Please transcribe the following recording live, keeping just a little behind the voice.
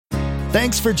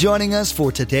Thanks for joining us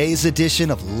for today's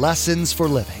edition of Lessons for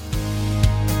Living.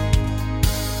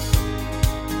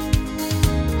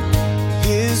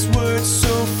 His word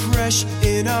so fresh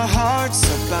in our hearts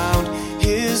abound.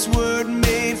 His word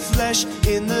made flesh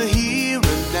in the here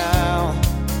and now.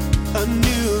 A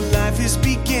new life is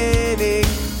beginning.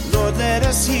 Lord, let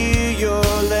us hear your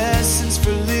lessons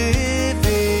for living.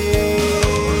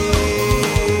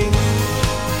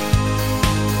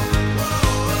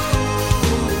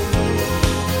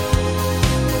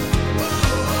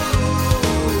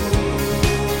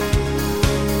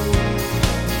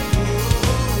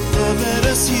 Lord, let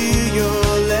us hear your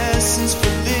lessons for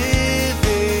living.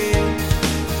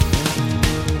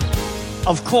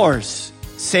 Of course,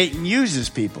 Satan uses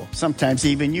people. Sometimes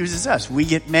he even uses us. We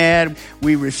get mad,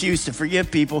 we refuse to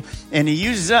forgive people, and he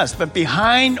uses us. But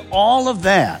behind all of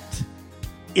that,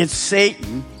 it's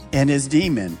Satan and his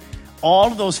demon. All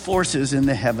of those forces in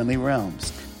the heavenly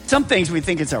realms. Some things we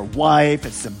think it's our wife,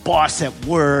 it's the boss at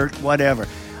work, whatever.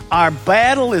 Our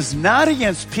battle is not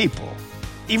against people,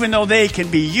 even though they can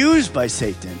be used by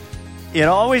Satan. It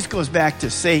always goes back to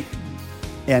Satan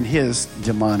and his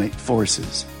demonic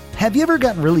forces. Have you ever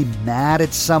gotten really mad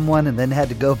at someone and then had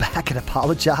to go back and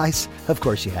apologize? Of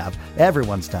course you have.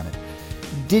 Everyone's done it.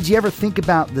 Did you ever think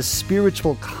about the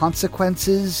spiritual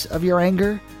consequences of your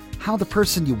anger? How the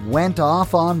person you went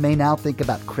off on may now think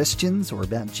about Christians or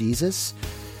about Jesus?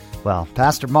 Well,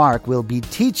 Pastor Mark will be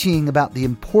teaching about the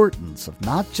importance of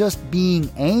not just being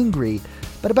angry,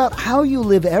 but about how you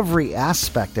live every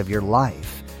aspect of your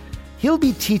life. He'll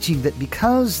be teaching that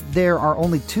because there are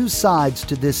only two sides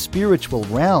to this spiritual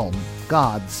realm,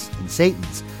 God's and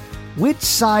Satan's, which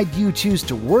side you choose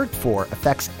to work for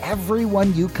affects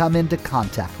everyone you come into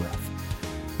contact with.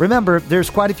 Remember, there's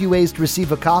quite a few ways to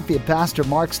receive a copy of Pastor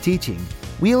Mark's teaching.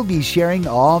 We'll be sharing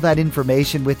all that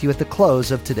information with you at the close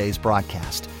of today's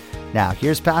broadcast. Now,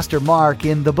 here's Pastor Mark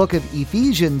in the book of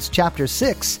Ephesians chapter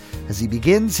 6 as he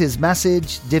begins his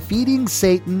message, Defeating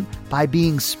Satan by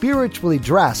Being Spiritually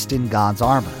Dressed in God's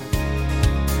Armor.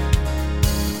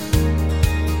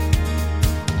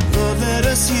 Lord, let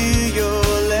us hear your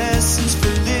lessons for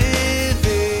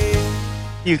living.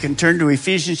 You can turn to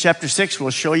Ephesians chapter 6. We'll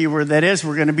show you where that is.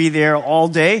 We're going to be there all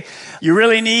day. You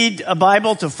really need a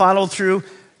Bible to follow through,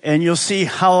 and you'll see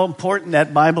how important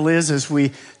that Bible is as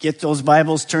we get those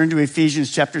Bibles turned to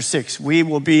Ephesians chapter 6. We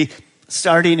will be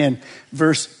starting in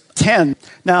verse 10.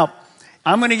 Now,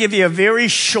 I'm going to give you a very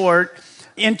short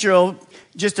intro,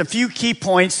 just a few key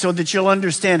points so that you'll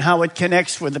understand how it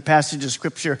connects with the passage of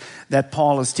Scripture that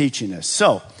Paul is teaching us.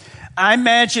 So, I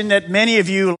imagine that many of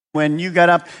you, when you got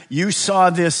up, you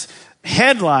saw this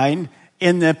headline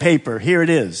in the paper. Here it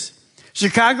is.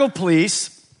 Chicago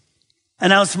police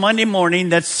announced Monday morning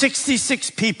that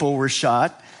 66 people were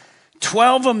shot,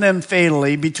 12 of them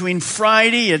fatally, between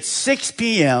Friday at 6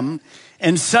 p.m.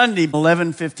 and Sunday,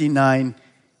 11:59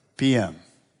 p.m.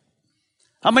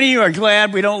 How many of you are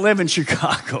glad we don't live in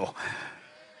Chicago?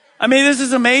 I mean, this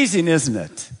is amazing, isn't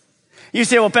it? You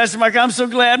say, well, Pastor Mark, I'm so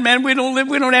glad, man, we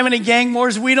don't have any gang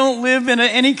wars. We don't live in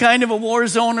any kind of a war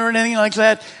zone or anything like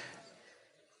that.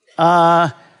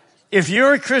 If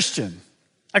you're a Christian,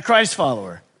 a Christ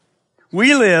follower,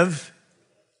 we live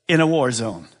in a war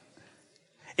zone.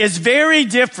 It's very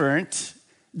different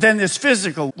than this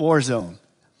physical war zone.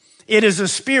 It is a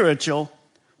spiritual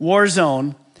war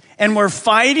zone, and we're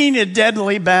fighting a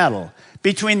deadly battle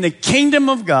between the kingdom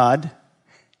of God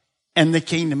and the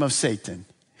kingdom of Satan.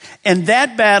 And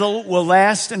that battle will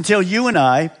last until you and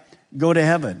I go to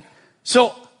heaven.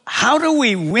 So how do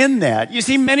we win that? You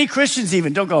see, many Christians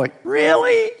even don't go like,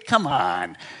 really? Come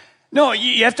on. No,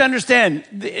 you have to understand,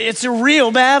 it's a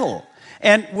real battle.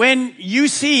 And when you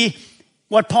see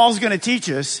what Paul's going to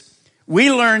teach us, we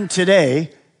learn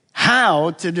today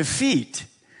how to defeat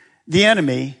the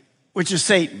enemy, which is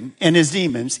Satan and his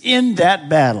demons, in that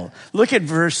battle. Look at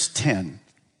verse 10.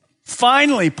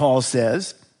 Finally, Paul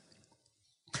says,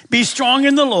 be strong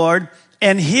in the Lord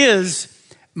and his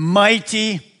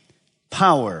mighty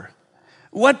power.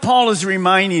 What Paul is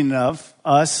reminding of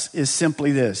us is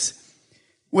simply this.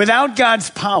 Without God's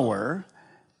power,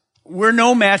 we're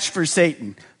no match for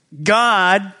Satan.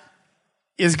 God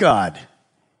is God.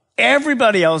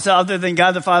 Everybody else other than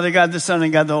God the Father, God the Son,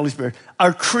 and God the Holy Spirit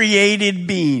are created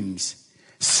beings.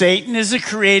 Satan is a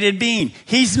created being.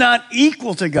 He's not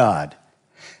equal to God.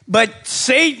 But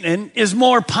Satan is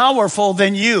more powerful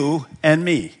than you and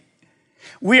me.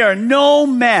 We are no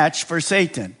match for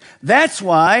Satan. That's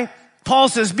why Paul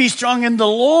says, be strong in the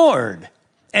Lord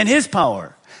and his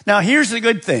power. Now, here's the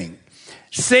good thing.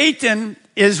 Satan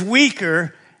is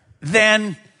weaker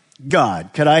than God.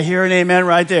 Could I hear an amen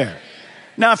right there?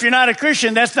 Now, if you're not a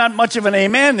Christian, that's not much of an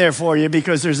amen there for you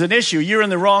because there's an issue. You're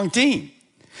in the wrong team.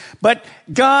 But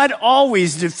God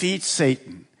always defeats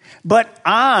Satan. But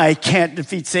I can't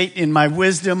defeat Satan in my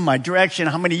wisdom, my direction,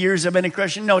 how many years I've been a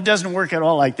Christian. No, it doesn't work at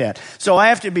all like that. So I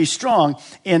have to be strong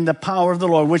in the power of the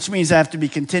Lord, which means I have to be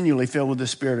continually filled with the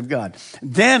Spirit of God.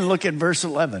 Then look at verse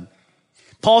 11.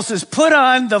 Paul says, put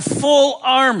on the full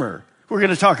armor. We're going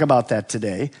to talk about that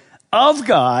today. Of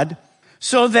God,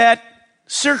 so that,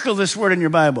 circle this word in your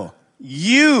Bible,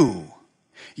 you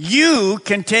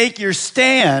can take your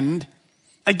stand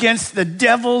against the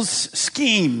devil's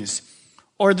schemes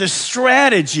or the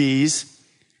strategies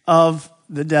of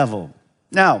the devil.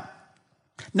 Now,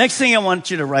 next thing I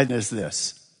want you to write is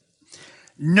this.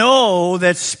 Know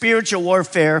that spiritual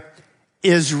warfare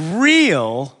is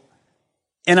real,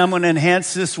 and I'm going to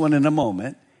enhance this one in a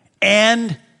moment,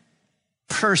 and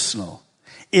personal.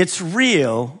 It's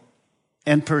real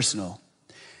and personal.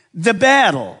 The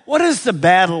battle. What is the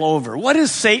battle over? What is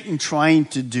Satan trying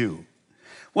to do?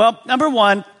 Well, number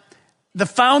one, the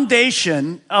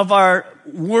foundation of our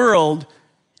world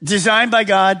designed by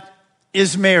God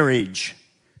is marriage.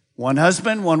 One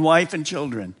husband, one wife, and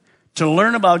children. To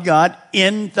learn about God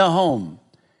in the home.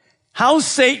 How's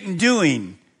Satan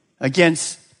doing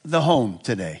against the home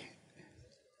today?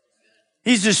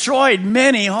 He's destroyed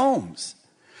many homes.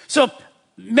 So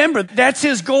remember, that's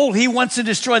his goal. He wants to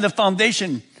destroy the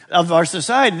foundation of our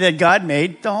society that God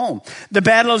made the home. The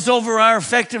battle is over our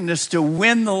effectiveness to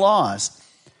win the lost.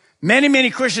 Many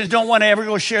Christians don't want to ever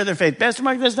go share their faith. Pastor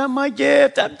Mark, that's not my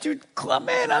gift. I'm too,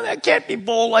 man, I can't be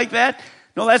bold like that.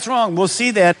 No, that's wrong. We'll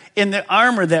see that in the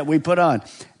armor that we put on.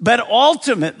 But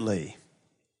ultimately,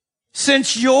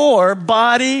 since your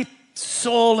body,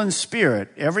 soul, and spirit,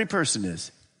 every person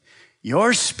is,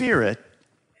 your spirit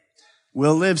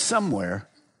will live somewhere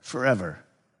forever.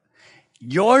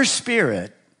 Your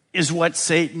spirit is what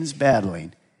Satan's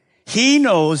battling. He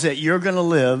knows that you're going to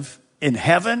live in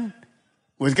heaven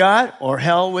with God or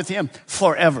hell with him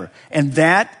forever. And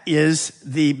that is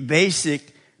the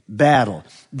basic battle,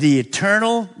 the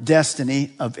eternal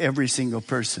destiny of every single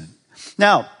person.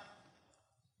 Now,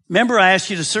 remember I asked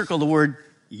you to circle the word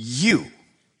you.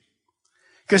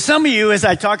 Because some of you, as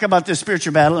I talk about this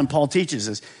spiritual battle, and Paul teaches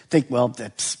us, think, well,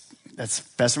 that's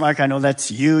Pastor Mark, I know that's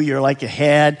you. You're like a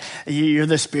head. You're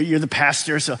the spirit. You're the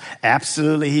pastor. So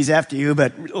absolutely, he's after you.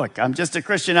 But look, I'm just a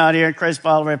Christian out here, Christ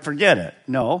follower. Forget it.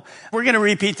 No, we're going to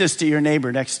repeat this to your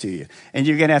neighbor next to you. And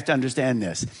you're going to have to understand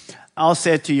this. I'll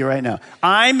say it to you right now.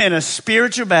 I'm in a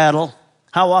spiritual battle.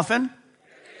 How often?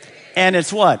 And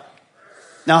it's what?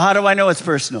 Now, how do I know it's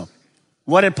personal?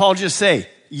 What did Paul just say?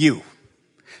 You.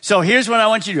 So here's what I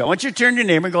want you to do. I want you to turn to your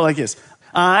neighbor and go like this.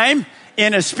 I'm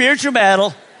in a spiritual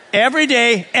battle every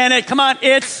day, and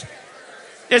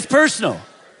it's personal.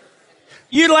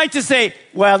 You'd like to say,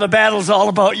 well, the battle's all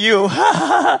about you.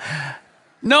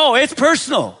 No, it's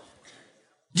personal.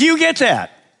 Do you get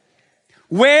that?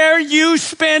 Where you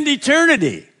spend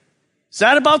eternity, it's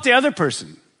not about the other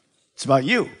person. It's about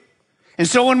you. And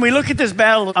so when we look at this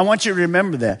battle, I want you to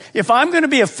remember that. If I'm going to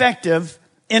be effective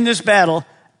in this battle,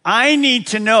 I need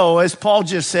to know, as Paul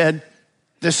just said,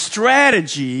 the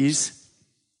strategies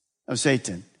of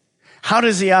Satan. How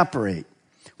does he operate?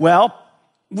 Well,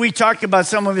 we talked about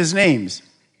some of his names.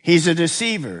 He's a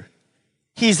deceiver.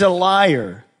 He's a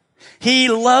liar. He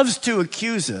loves to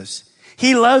accuse us.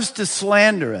 He loves to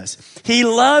slander us. He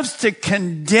loves to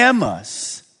condemn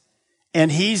us.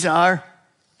 And he's our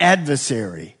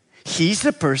adversary. He's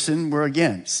the person we're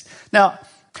against. Now,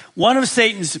 one of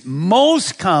Satan's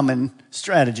most common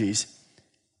strategies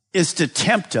is to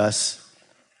tempt us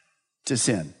to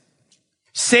sin.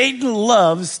 Satan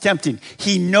loves tempting.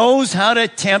 He knows how to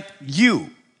tempt you.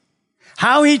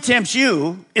 How he tempts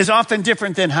you is often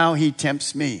different than how he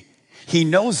tempts me. He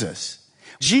knows us.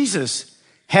 Jesus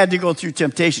had to go through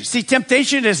temptation. See,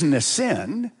 temptation isn't a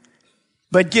sin,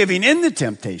 but giving in the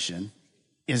temptation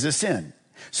is a sin.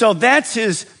 So that's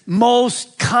his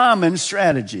most common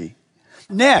strategy.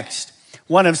 Next,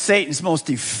 one of Satan's most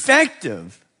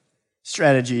effective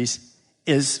strategies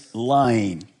is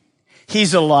lying.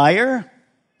 He's a liar.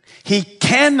 He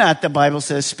cannot, the Bible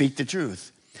says, speak the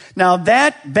truth. Now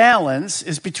that balance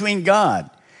is between God,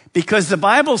 because the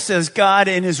Bible says God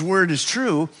and his word is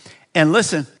true. And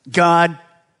listen, God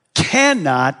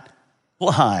cannot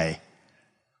lie.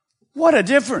 What a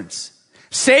difference.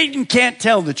 Satan can't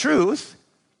tell the truth,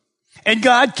 and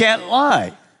God can't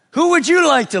lie. Who would you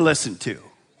like to listen to?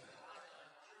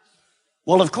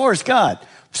 Well, of course, God.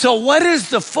 So what is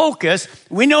the focus?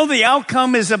 We know the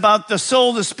outcome is about the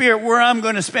soul, the spirit, where I'm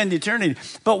going to spend eternity.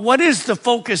 But what is the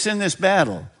focus in this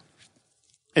battle?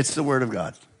 It's the Word of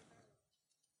God.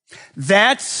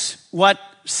 That's what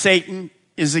Satan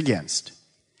is against.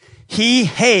 He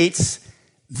hates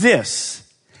this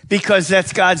because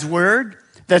that's God's word,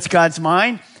 that's God's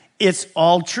mind. It's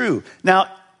all true. Now,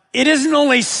 it isn't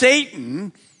only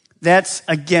Satan that's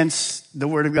against the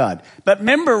word of God. But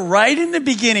remember, right in the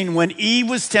beginning when Eve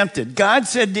was tempted, God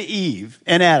said to Eve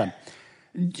and Adam,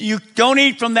 you don't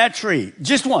eat from that tree.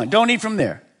 Just one. Don't eat from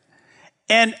there.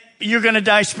 And you're going to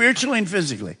die spiritually and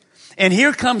physically. And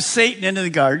here comes Satan into the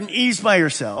garden. Eve's by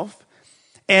herself.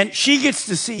 And she gets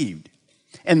deceived.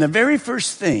 And the very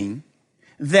first thing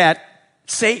that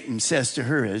Satan says to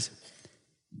her is,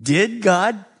 did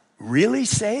God really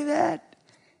say that?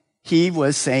 He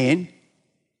was saying,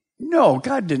 no,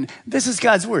 God didn't. This is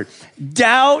God's word.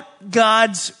 Doubt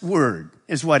God's word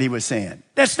is what he was saying.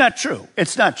 That's not true.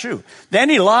 It's not true. Then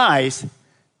he lies.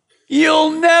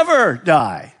 You'll never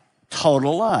die.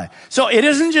 Total lie. So it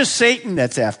isn't just Satan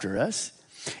that's after us.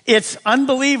 It's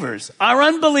unbelievers. Our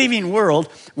unbelieving world,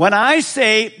 when I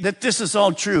say that this is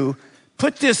all true,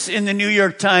 put this in the New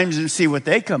York Times and see what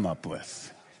they come up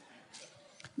with.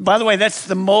 By the way, that's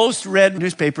the most read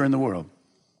newspaper in the world.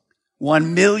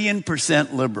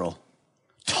 1,000,000% liberal.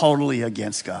 Totally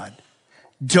against God.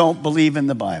 Don't believe in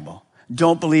the Bible.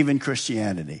 Don't believe in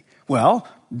Christianity. Well,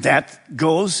 that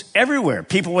goes everywhere.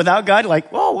 People without God like,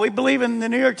 oh, we believe in the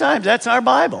New York Times. That's our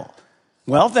Bible.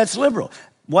 Well, that's liberal.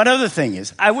 One other thing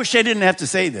is, I wish I didn't have to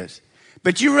say this,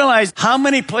 but you realize how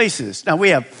many places, now we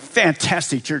have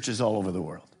fantastic churches all over the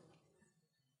world,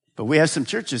 but we have some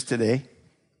churches today,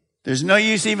 there's no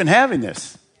use even having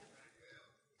this.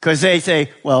 Because they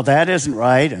say, well, that isn't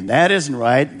right, and that isn't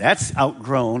right, and that's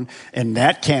outgrown, and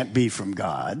that can't be from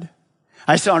God.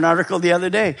 I saw an article the other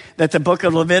day that the book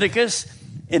of Leviticus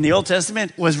in the Old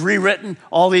Testament was rewritten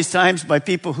all these times by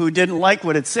people who didn't like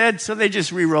what it said, so they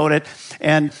just rewrote it,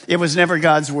 and it was never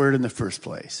God's word in the first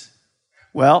place.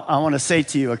 Well, I want to say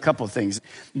to you a couple of things.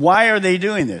 Why are they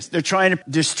doing this? They're trying to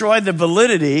destroy the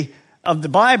validity of the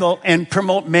Bible and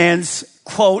promote man's,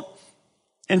 quote,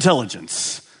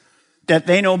 intelligence. That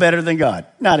they know better than God.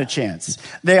 Not a chance.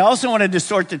 They also want to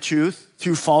distort the truth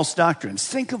through false doctrines.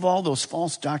 Think of all those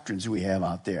false doctrines we have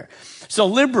out there. So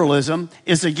liberalism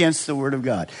is against the word of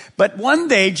God. But one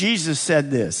day Jesus said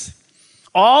this,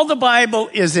 all the Bible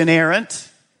is inerrant,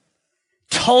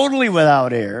 totally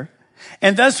without error,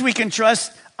 and thus we can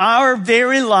trust our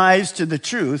very lives to the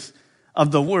truth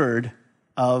of the word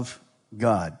of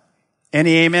God.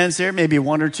 Any amens there? Maybe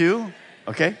one or two?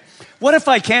 Okay. What if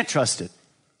I can't trust it?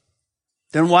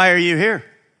 Then why are you here?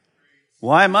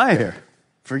 Why am I here?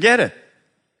 Forget it.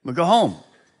 We'll go home.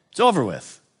 It's over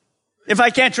with. If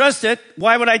I can't trust it,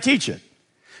 why would I teach it?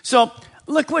 So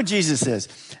look what Jesus says.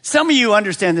 Some of you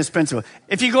understand this principle.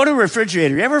 If you go to a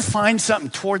refrigerator, you ever find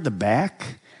something toward the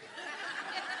back?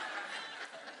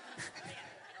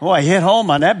 Oh, I hit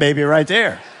home on that baby right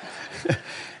there.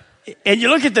 And you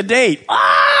look at the date.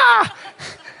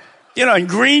 You know, and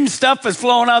green stuff is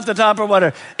flowing out the top or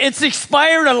whatever. It's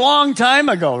expired a long time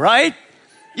ago, right?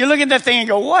 You look at that thing and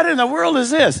go, what in the world is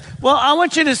this? Well, I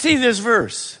want you to see this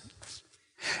verse.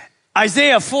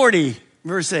 Isaiah 40,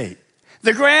 verse 8.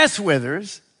 The grass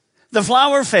withers, the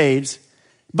flower fades,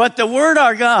 but the word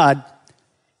our God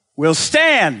will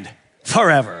stand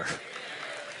forever.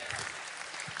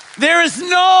 There is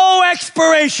no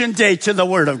expiration date to the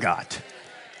word of God.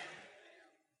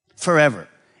 Forever.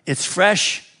 It's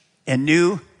fresh and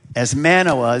new as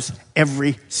manna was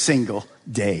every single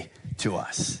day to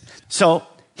us. So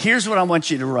here's what I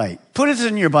want you to write. Put it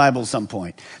in your Bible at some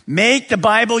point. Make the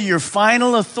Bible your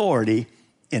final authority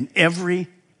in every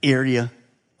area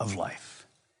of life.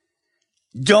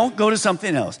 Don't go to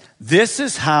something else. This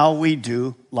is how we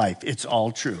do life. It's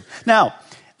all true. Now,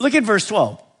 look at verse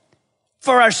 12.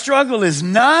 For our struggle is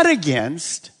not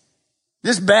against,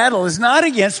 this battle is not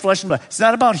against flesh and blood. It's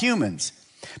not about humans,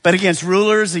 but against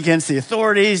rulers, against the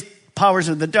authorities, powers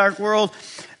of the dark world,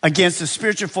 against the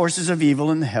spiritual forces of evil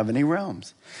in the heavenly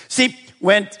realms. See,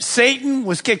 when Satan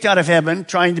was kicked out of heaven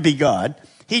trying to be God,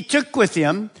 he took with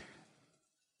him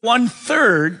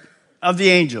 1/3 of the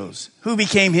angels who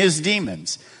became his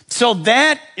demons. So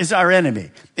that is our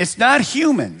enemy. It's not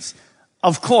humans.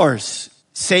 Of course,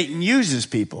 Satan uses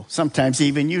people. Sometimes he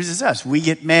even uses us. We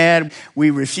get mad. We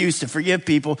refuse to forgive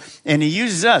people, and he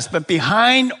uses us. But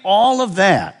behind all of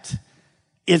that,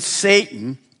 it's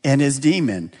Satan and his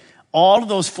demon. All of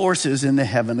those forces in the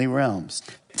heavenly realms.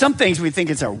 Some things we think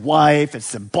it's our wife,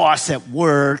 it's the boss at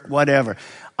work, whatever.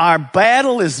 Our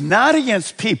battle is not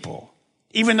against people,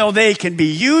 even though they can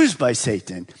be used by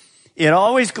Satan. It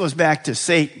always goes back to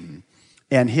Satan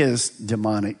and his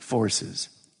demonic forces.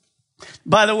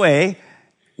 By the way,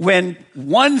 when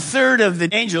 1/3 of the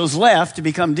angels left to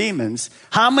become demons,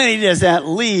 how many does that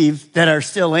leave that are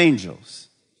still angels?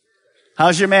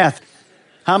 How's your math?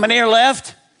 How many are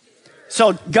left?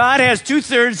 So God has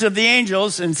 2/3 of the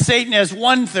angels and Satan has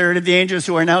 1/3 of the angels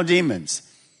who are now demons.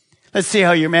 Let's see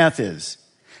how your math is.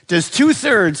 Does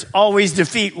 2/3 always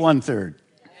defeat 1/3?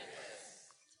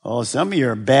 Oh, some of you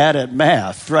are bad at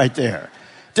math right there.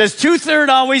 Does 2/3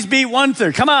 always beat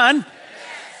 1/3? Come on.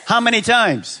 How many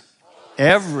times?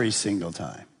 Every single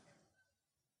time.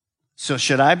 So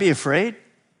should I be afraid?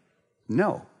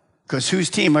 No. Because whose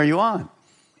team are you on?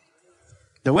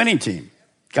 The winning team.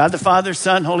 God the Father,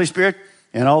 Son, Holy Spirit,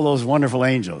 and all those wonderful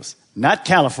angels. Not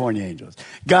California angels.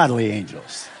 Godly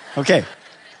angels. Okay.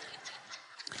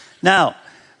 Now,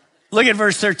 look at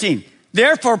verse 13.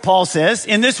 Therefore, Paul says,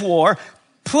 in this war,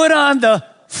 put on the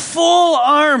full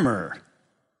armor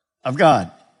of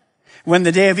God. When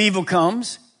the day of evil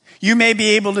comes, you may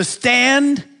be able to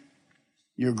stand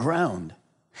your ground.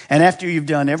 And after you've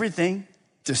done everything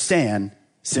to stand,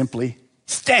 simply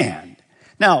stand.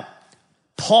 Now,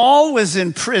 Paul was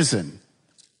in prison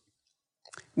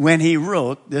when he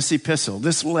wrote this epistle,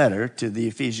 this letter to the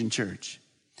Ephesian church.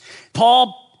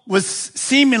 Paul was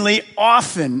seemingly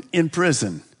often in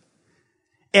prison.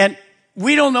 And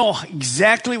we don't know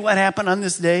exactly what happened on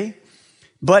this day,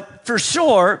 but for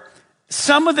sure,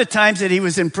 some of the times that he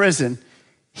was in prison,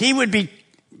 he would be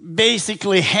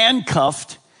basically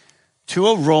handcuffed to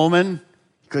a Roman,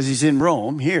 because he's in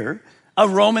Rome here, a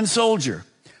Roman soldier.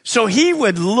 So he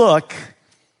would look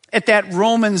at that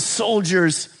Roman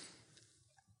soldier's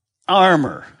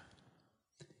armor.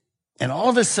 And all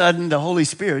of a sudden, the Holy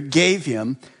Spirit gave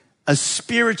him a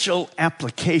spiritual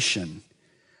application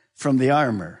from the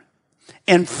armor.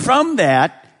 And from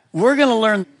that, we're going to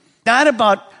learn not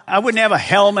about, I wouldn't have a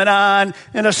helmet on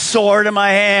and a sword in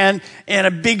my hand and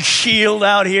a big shield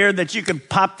out here that you could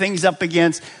pop things up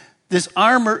against. This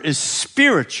armor is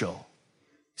spiritual.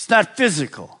 It's not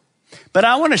physical. But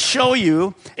I want to show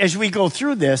you, as we go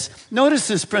through this, notice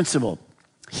this principle.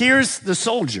 Here's the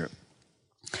soldier.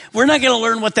 We're not going to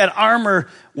learn what that armor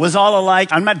was all alike.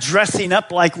 I'm not dressing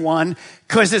up like one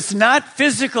because it's not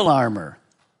physical armor.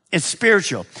 It's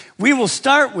spiritual. We will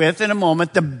start with, in a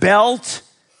moment, the belt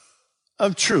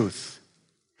of truth.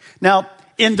 Now,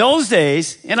 in those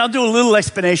days, and I'll do a little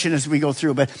explanation as we go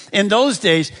through, but in those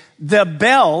days, the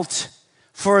belt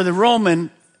for the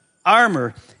Roman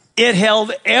armor, it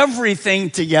held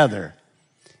everything together.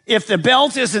 If the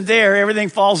belt isn't there, everything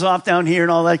falls off down here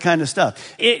and all that kind of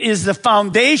stuff. It is the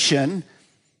foundation.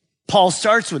 Paul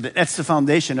starts with it. That's the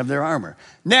foundation of their armor.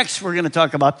 Next, we're going to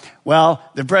talk about,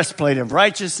 the breastplate of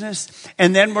righteousness.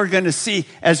 And then we're going to see,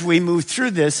 as we move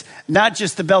through this, not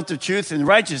just the belt of truth and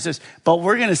righteousness, but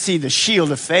we're going to see the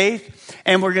shield of faith.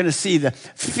 And we're going to see the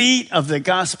feet of the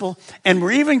gospel. And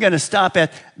we're even going to stop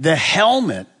at the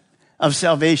helmet of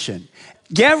salvation.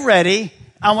 Get ready.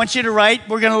 I want you to write,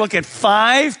 we're going to look at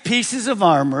 5 pieces of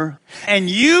armor. And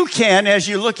you can, as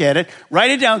you look at it,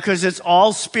 write it down because it's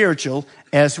all spiritual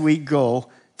as we go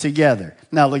together.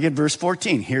 Now look at verse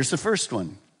 14. Here's the first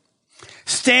one.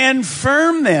 Stand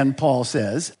firm then, Paul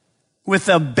says, with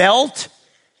a belt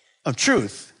of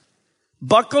truth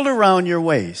buckled around your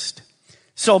waist.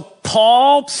 So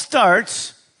Paul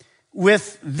starts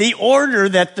with the order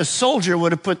that the soldier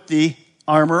would have put the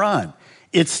armor on.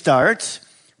 It starts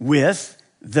with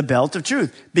the belt of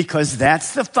truth, because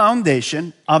that's the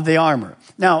foundation of the armor.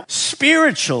 Now,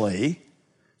 spiritually,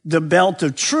 the belt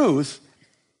of truth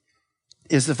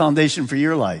is the foundation for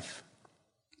your life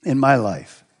and my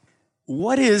life.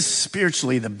 What is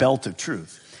spiritually the belt of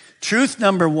truth? Truth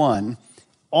number 1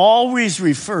 always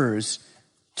refers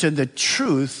to the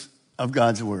truth of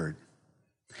God's word.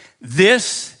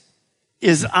 This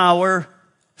is our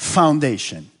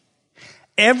foundation.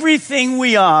 Everything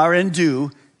we are and do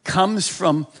comes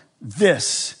from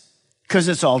this, because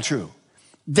it's all true.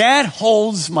 That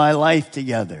holds my life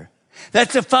together.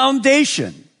 That's a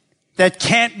foundation that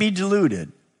can't be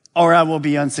diluted, or I will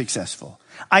be unsuccessful.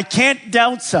 I can't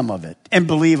doubt some of it and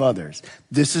believe others.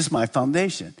 This is my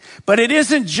foundation. But it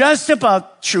isn't just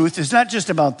about truth. It's not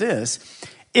just about this.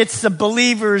 It's the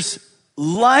believer's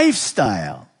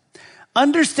lifestyle.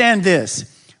 Understand this.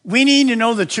 We need to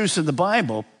know the truths of the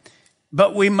Bible,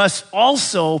 but we must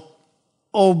also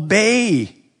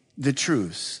obey the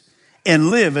truths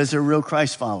and live as a real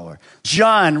Christ follower.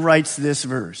 John writes this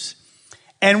verse,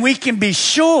 and we can be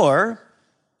sure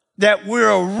that we're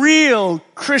a real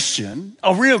Christian,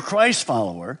 a real Christ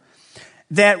follower,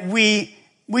 that we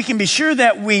can be sure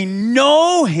that we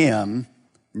know him.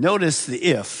 Notice the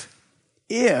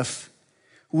if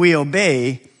we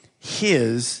obey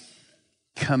his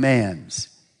commands.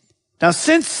 Now,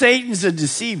 since Satan's a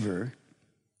deceiver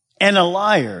and a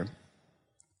liar,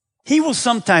 he will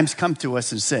sometimes come to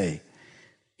us and say,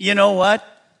 you know what?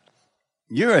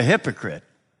 You're a hypocrite.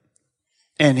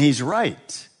 And he's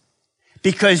right.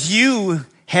 Because you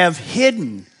have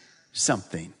hidden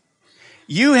something.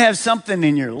 You have something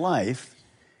in your life,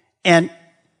 and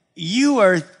you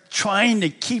are trying to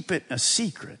keep it a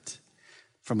secret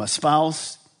from a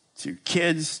spouse to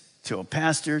kids to a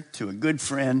pastor to a good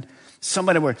friend,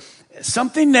 somebody where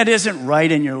something that isn't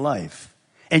right in your life,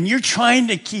 and you're trying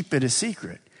to keep it a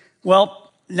secret.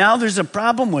 Well, now there's a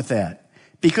problem with that,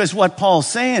 because what Paul's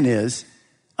saying is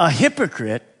a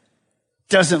hypocrite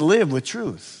doesn't live with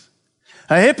truth.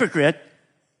 A hypocrite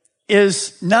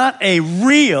is not a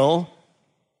real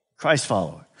Christ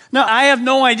follower. Now, I have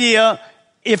no idea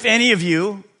if any of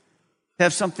you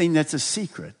have something that's a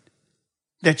secret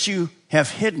that you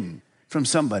have hidden from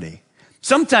somebody.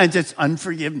 Sometimes it's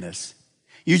unforgiveness.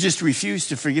 You just refuse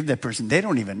to forgive that person. They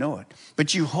don't even know it,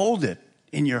 but you hold it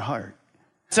in your heart.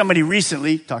 Somebody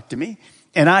recently talked to me,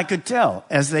 and I could tell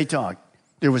as they talked,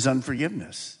 there was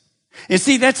unforgiveness. And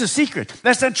see, that's a secret.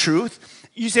 That's not truth.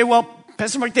 You say, well,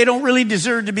 Pastor Mark, they don't really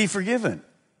deserve to be forgiven.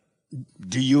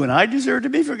 Do you and I deserve to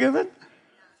be forgiven?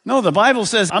 No, the Bible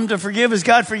says I'm to forgive as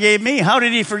God forgave me. How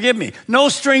did he forgive me? No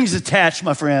strings attached,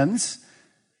 my friends.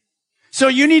 So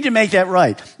you need to make that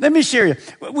right. Let me share you.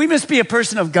 We must be a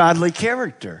person of godly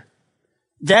character.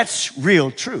 That's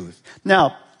real truth.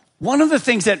 Now, one of the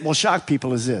things that will shock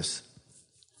people is this.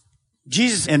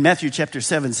 Jesus in Matthew chapter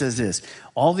 7 says this.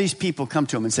 All these people come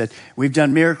to him and said, we've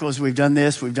done miracles, we've done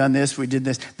this, we did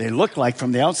this. They look like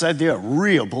from the outside, they're a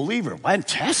real believer.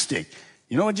 Fantastic.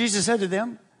 You know what Jesus said to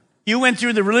them? You went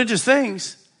through the religious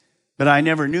things, but I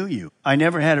never knew you. I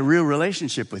never had a real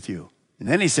relationship with you. And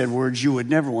then he said words you would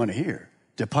never want to hear.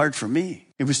 Depart from me.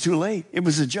 It was too late. It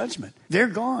was a judgment. They're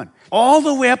gone. All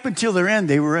the way up until their end,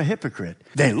 they were a hypocrite.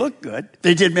 They looked good.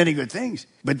 They did many good things.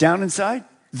 But down inside,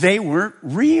 they weren't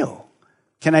real.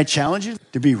 Can I challenge you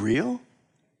to be real?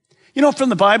 You know, from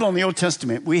the Bible and the Old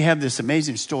Testament, we have this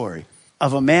amazing story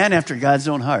of a man after God's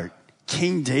own heart,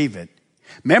 King David.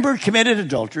 Remember, committed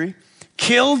adultery,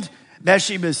 killed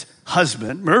Bathsheba's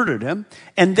husband, murdered him,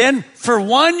 and then for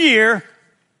 1 year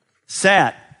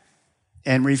sat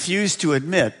and refused to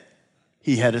admit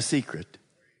he had a secret.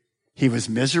 He was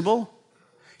miserable.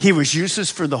 He was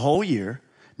useless for the whole year.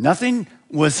 Nothing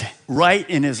was right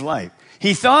in his life.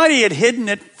 He thought he had hidden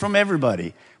it from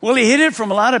everybody. Well, he hid it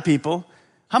from a lot of people.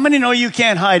 How many know you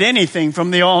can't hide anything from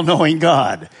the all-knowing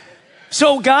God?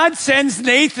 So God sends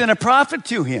Nathan, a prophet,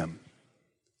 to him.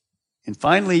 And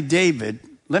finally, David,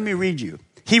 let me read you.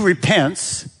 He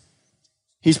repents.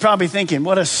 He's probably thinking,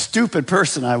 what a stupid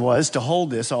person I was to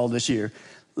hold this all this year.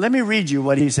 Let me read you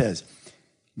what he says.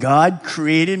 God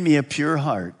created me a pure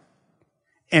heart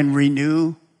and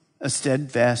renew a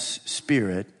steadfast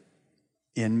spirit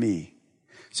in me.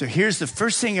 So here's the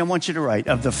first thing I want you to write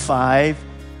of the 5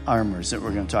 armors that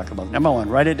we're going to talk about. Number 1,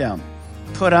 write it down.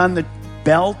 Put on the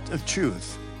belt of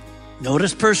truth.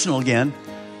 Notice personal again.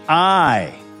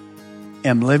 I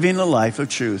am living a life of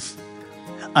truth.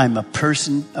 I'm a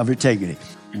person of integrity.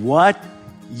 What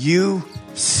you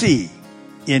see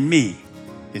in me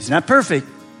is not perfect,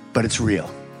 but it's real.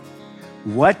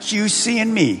 What you see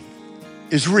in me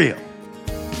is real.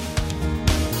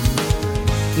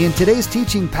 In today's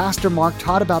teaching, Pastor Mark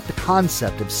taught about the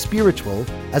concept of spiritual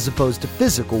as opposed to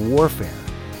physical warfare.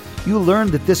 You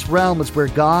learned that this realm is where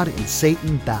God and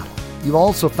Satan battle. You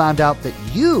also found out that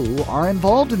you are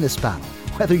involved in this battle,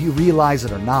 whether you realize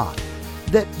it or not.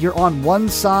 That you're on one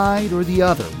side or the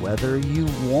other, whether you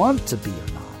want to be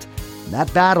or not. And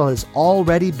that battle has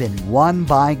already been won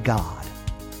by God.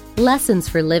 Lessons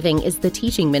for Living is the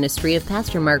teaching ministry of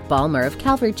Pastor Mark Balmer of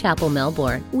Calvary Chapel,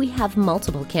 Melbourne. We have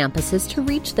multiple campuses to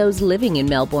reach those living in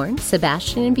Melbourne,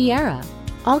 Sebastian, and Viera.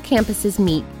 All campuses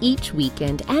meet each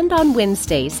weekend and on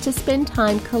Wednesdays to spend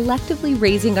time collectively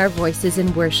raising our voices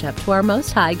in worship to our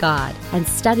Most High God and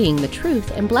studying the truth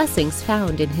and blessings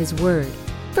found in His Word.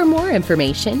 For more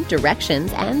information,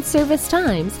 directions, and service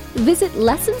times, visit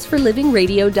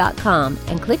lessonsforlivingradio.com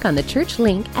and click on the church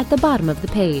link at the bottom of the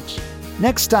page.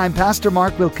 Next time, Pastor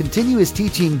Mark will continue his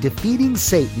teaching, Defeating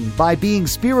Satan by Being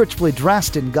Spiritually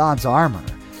Dressed in God's Armor.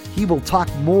 He will talk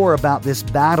more about this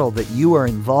battle that you are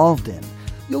involved in.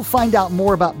 You'll find out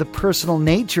more about the personal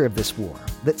nature of this war,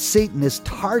 that Satan is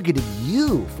targeting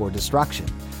you for destruction.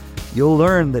 You'll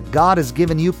learn that God has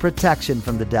given you protection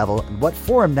from the devil and what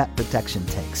form that protection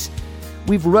takes.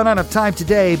 We've run out of time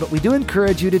today, but we do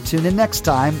encourage you to tune in next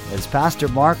time as Pastor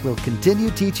Mark will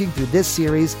continue teaching through this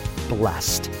series,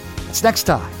 Blessed. It's next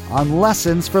time on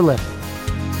Lessons for Living.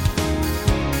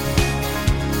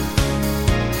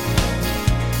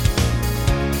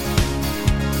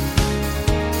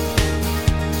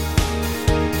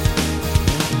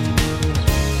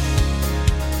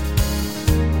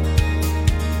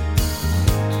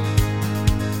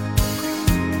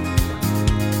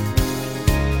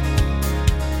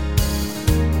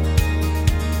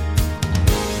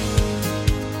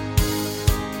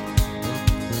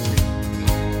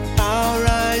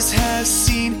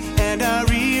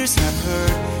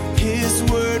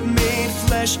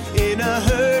 flesh in a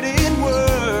hurting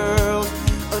world.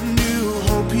 A new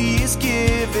hope he is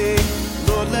giving.